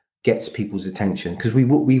it gets people's attention, because we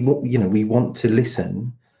want to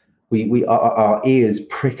listen. Our ears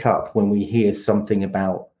prick up when we hear something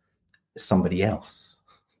about somebody else.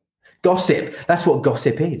 Gossip. That's what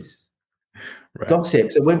gossip is. Right.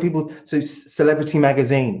 Gossip. So celebrity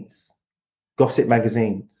magazines, gossip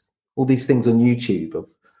magazines, all these things on YouTube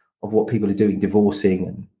of what people are doing, divorcing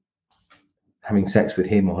and having sex with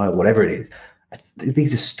him or her, whatever it is.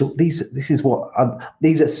 These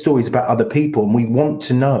are stories about other people, and we want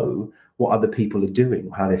to know what other people are doing,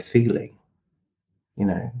 how they're feeling.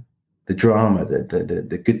 The drama,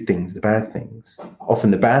 the good things, the bad things.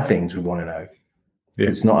 Often the bad things we want to know. Yeah.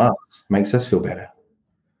 It's not us. It makes us feel better.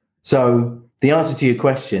 So the answer to your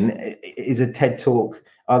question is a TED Talk.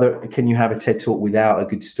 Can you have a TED Talk without a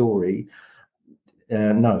good story?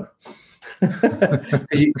 No, because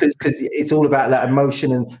it's all about that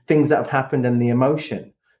emotion and things that have happened and the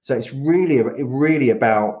emotion. So it's really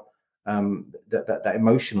about that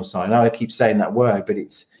emotional side. I keep saying that word, but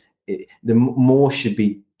the more should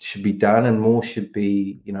be done, and more should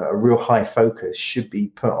be, a real high focus should be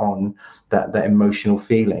put on that emotional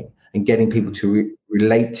feeling and getting people to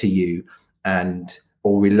relate to you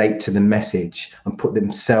or relate to the message and put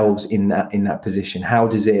themselves in that position. How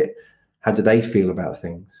do they feel about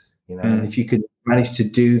things? And if you could manage to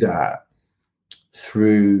do that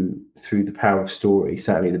through the power of story,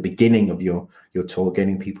 certainly at the beginning of your talk,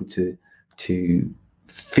 getting people to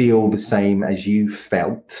feel the same as you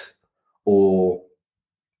felt, or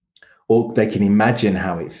they can imagine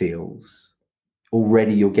how it feels.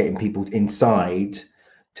 Already you're getting people inside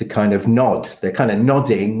to kind of nod. They're kind of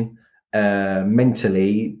nodding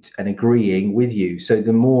mentally and agreeing with you. So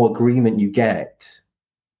the more agreement you get,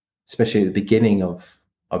 especially at the beginning of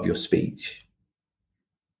your speech,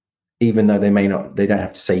 even though they don't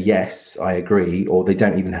have to say, yes, I agree, or they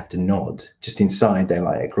don't even have to nod, just inside they're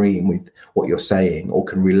like agreeing with what you're saying or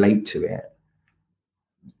can relate to it.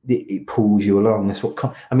 it pulls you along. That's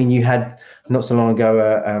what I mean. You had not so long ago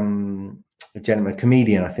a gentleman, a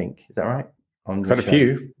comedian, I think. Is that right? On Quite a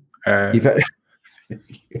few. You've had.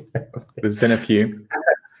 There's been a few.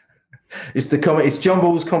 It's it's John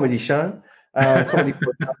Ball's comedy show. Comedy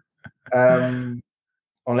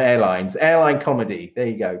on airline comedy. There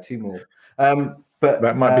you go, 2 more. But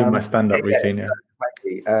that might be my stand-up routine. Yeah.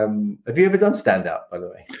 Have you ever done stand-up, by the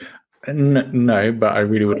way? No, but I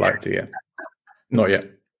really would like to. Yeah, not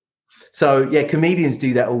yet. So yeah, comedians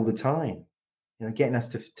do that all the time. You know, getting us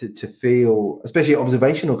to feel, especially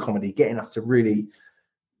observational comedy, getting us to really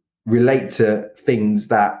relate to things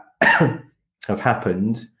that have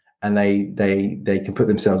happened, and they can put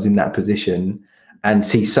themselves in that position and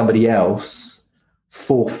see somebody else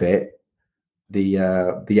forfeit the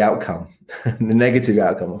outcome, the negative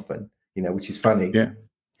outcome often, you know, which is funny. Yeah.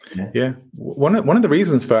 One of the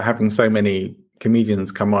reasons for having so many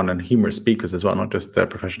comedians come on, and humorous speakers as well, not just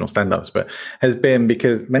professional stand-ups, but has been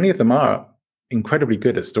because many of them are incredibly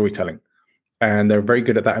good at storytelling, and they're very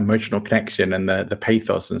good at that emotional connection and the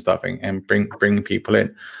pathos and stuff, and bringing people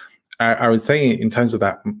in. I would say in terms of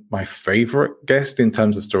that, my favorite guest in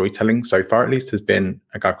terms of storytelling so far, at least, has been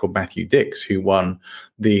a guy called Matthew Dix, who won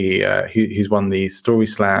who's won the Story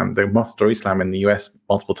Slam, the Moth Story Slam in the US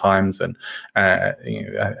multiple times. And I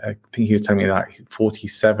think he was telling me that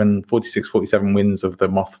 46, 47 wins of the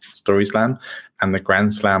Moth Story Slam, and the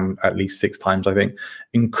Grand Slam at least 6 times, I think.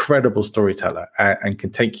 Incredible storyteller, and can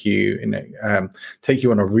take you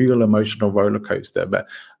on a real emotional roller coaster. But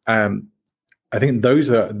I think those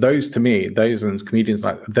to me, and comedians,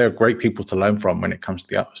 like, they're great people to learn from when it comes to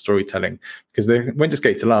the art of storytelling, because they won't just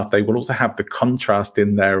get you to laugh. They will also have the contrast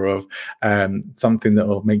in there of something that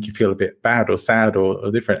will make you feel a bit bad or sad or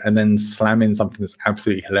different, and then slam in something that's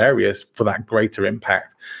absolutely hilarious for that greater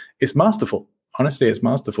impact. It's masterful. Honestly, it's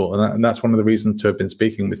masterful. And that's one of the reasons to have been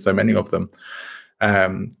speaking with so many of them. As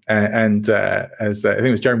I think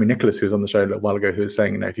it was Jeremy Nicholas who was on the show a little while ago, who was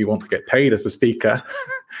saying, you know, if you want to get paid as a speaker,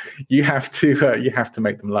 you have to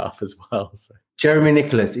make them laugh as well. So. Jeremy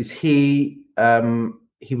Nicholas, is he?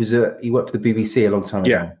 He worked for the BBC a long time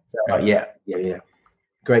ago. Yeah.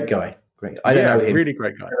 Great guy. I don't know him. Really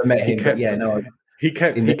great guy. I never met him. He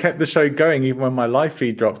kept the show going even when my live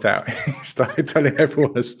feed dropped out. He started telling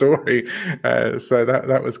everyone a story, so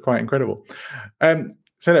that was quite incredible.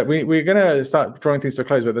 So look, we're going to start drawing things to a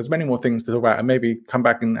close, but there's many more things to talk about, and maybe come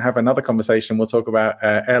back and have another conversation. We'll talk about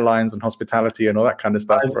airlines and hospitality and all that kind of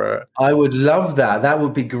stuff. I would love that. That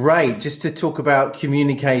would be great. Just to talk about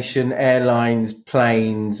communication, airlines,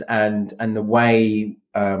 planes, and the way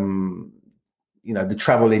the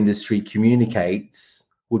travel industry communicates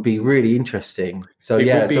would be really interesting. So it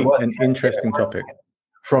would be an interesting topic.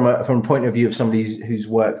 From a point of view of somebody who's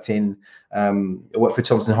worked for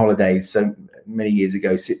Thomson Holidays so many years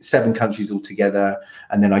ago, 7 countries altogether,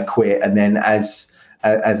 and then I quit, and then as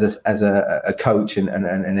a coach and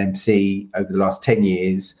an MC over the last 10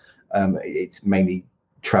 years, it's mainly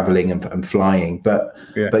traveling and flying. But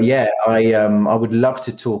I would love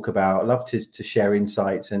to talk about, to share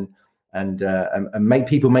insights and make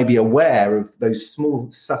people maybe aware of those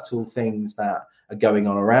small, subtle things that are going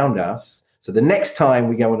on around us. So the next time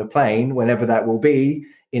we go on a plane, whenever that will be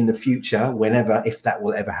in the future, if that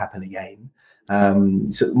will ever happen again,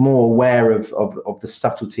 so more aware of the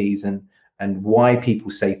subtleties and why people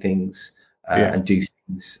say things and do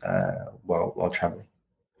things while traveling.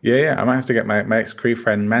 Yeah, I might have to get my ex-crew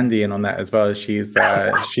friend Mandy in on that as well. She's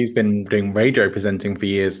been doing radio presenting for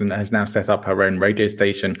years and has now set up her own radio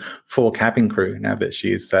station for cabin crew now that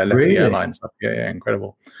she's left the airline stuff. Yeah,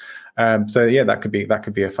 incredible. So that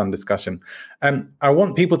could be a fun discussion. I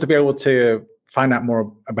want people to be able to find out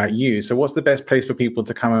more about you. So what's the best place for people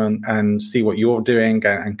to come and see what you're doing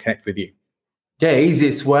and connect with you? Yeah,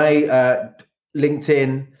 easiest way,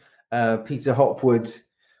 LinkedIn, Peter Hopwood.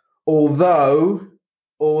 Although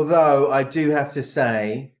I do have to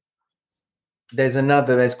say, there's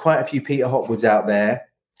quite a few Peter Hopwoods out there,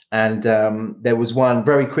 and there was one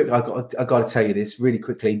very quick. I got to tell you this really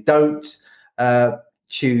quickly. Don't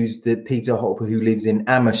choose the Peter Hopwood who lives in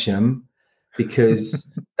Amersham, because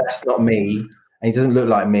that's not me, and he doesn't look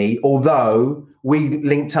like me. Although we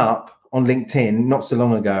linked up on LinkedIn not so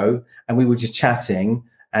long ago, and we were just chatting,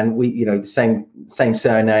 and we, the same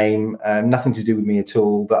surname, nothing to do with me at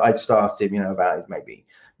all. But I just asked him, about his, maybe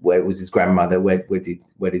where was his grandmother, where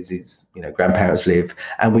does his grandparents live,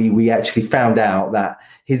 and we actually found out that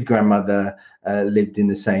his grandmother lived in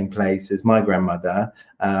the same place as my grandmother.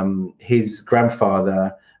 His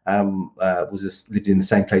grandfather lived in the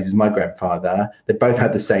same place as my grandfather. They both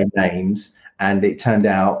had the same names, and it turned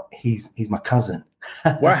out he's my cousin.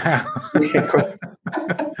 Wow.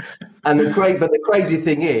 And the crazy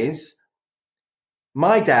thing is,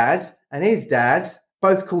 my dad and his dad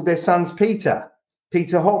both called their sons Peter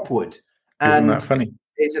Hopwood. Isn't that funny?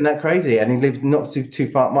 Isn't that crazy? And he lived not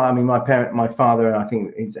too far. I mean, my father and I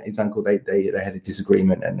think his uncle, they had a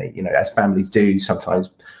disagreement, and they, as families do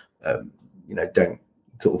sometimes, don't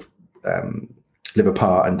sort of live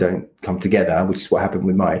apart and don't come together, which is what happened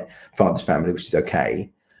with my father's family, which is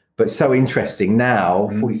okay. But so interesting now,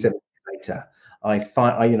 47 years later, I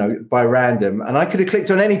find, by random, and I could have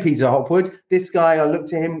clicked on any Peter Hopwood. This guy, I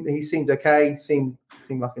looked at him, he seemed okay, seemed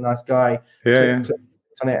like a nice guy. Clicked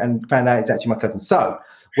on it and found out it's actually my cousin. So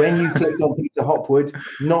when you click on Peter Hopwood,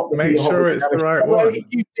 not the make Peter sure Hopwood, it's the right one.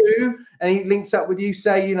 You do, and he links up with you.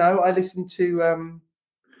 Say, I listened to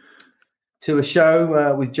a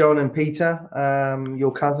show with John and Peter,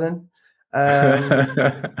 your cousin. He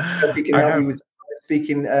can help you with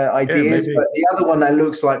speaking ideas, but the other one that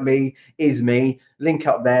looks like me is me. Link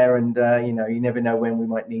up there, and you never know when we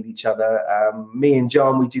might need each other. Me and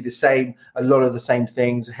John, we do a lot of the same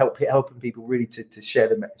things, helping people really to share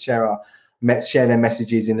their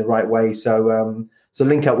messages in the right way. So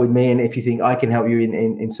link up with me, and if you think I can help you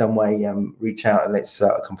in some way, reach out and let's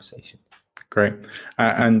start a conversation. Great.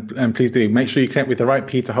 And please do make sure you connect with the right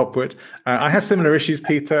Peter Hopwood. I have similar issues,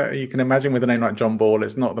 Peter. You can imagine with a name like John Ball,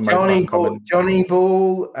 it's not the most uncommon. Johnny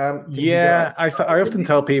Ball. I often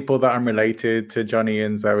tell people that I'm related to Johnny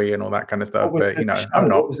and Zoe and all that kind of stuff, but I'm not.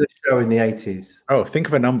 What was the show in the 80s? Oh, Think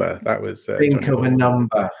of a Number. That was Think of a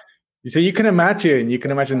Number. So you can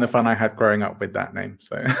imagine the fun I had growing up with that name.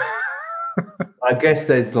 So I guess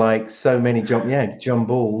there's like so many John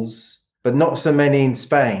Balls, but not so many in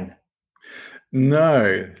Spain.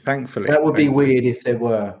 No, thankfully. That would be weird if there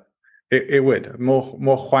were. It would. More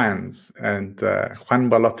Juans and Juan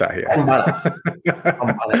Balota here.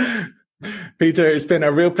 Peter, it's been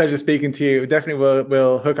a real pleasure speaking to you. Definitely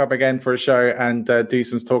we'll hook up again for a show and do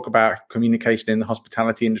some talk about communication in the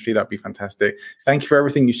hospitality industry. That'd be fantastic. Thank you for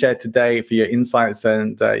everything you shared today, for your insights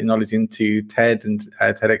and your knowledge into TED and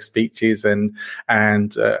TEDx speeches and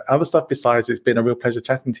other stuff besides. It's been a real pleasure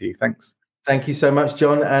chatting to you. Thanks. Thank you so much,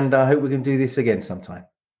 John, and I hope we can do this again sometime.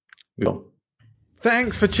 We will.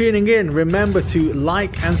 Thanks for tuning in. Remember to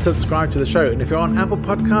like and subscribe to the show. And if you're on Apple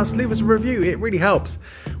Podcasts, leave us a review. It really helps.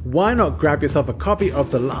 Why not grab yourself a copy of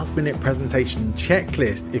the Last Minute Presentation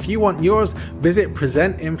Checklist? If you want yours, visit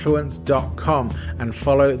presentinfluence.com and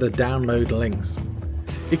follow the download links.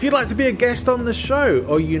 If you'd like to be a guest on the show,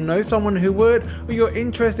 or you know someone who would, or you're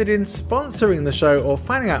interested in sponsoring the show or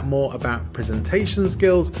finding out more about presentation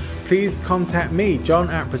skills, please contact me, John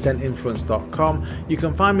at presentinfluence.com. You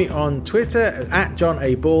can find me on Twitter at John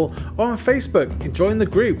A. Ball, or on Facebook. Join the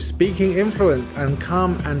group Speaking Influence and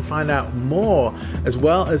come and find out more, as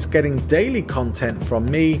well as getting daily content from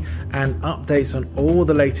me and updates on all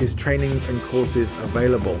the latest trainings and courses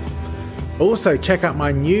available. Also, check out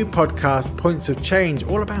my new podcast, Points of Change,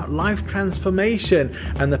 all about life transformation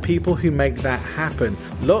and the people who make that happen.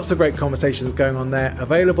 Lots of great conversations going on there,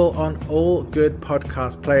 available on all good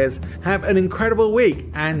podcast players. Have an incredible week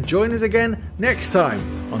and join us again next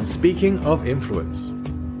time on Speaking of Influence.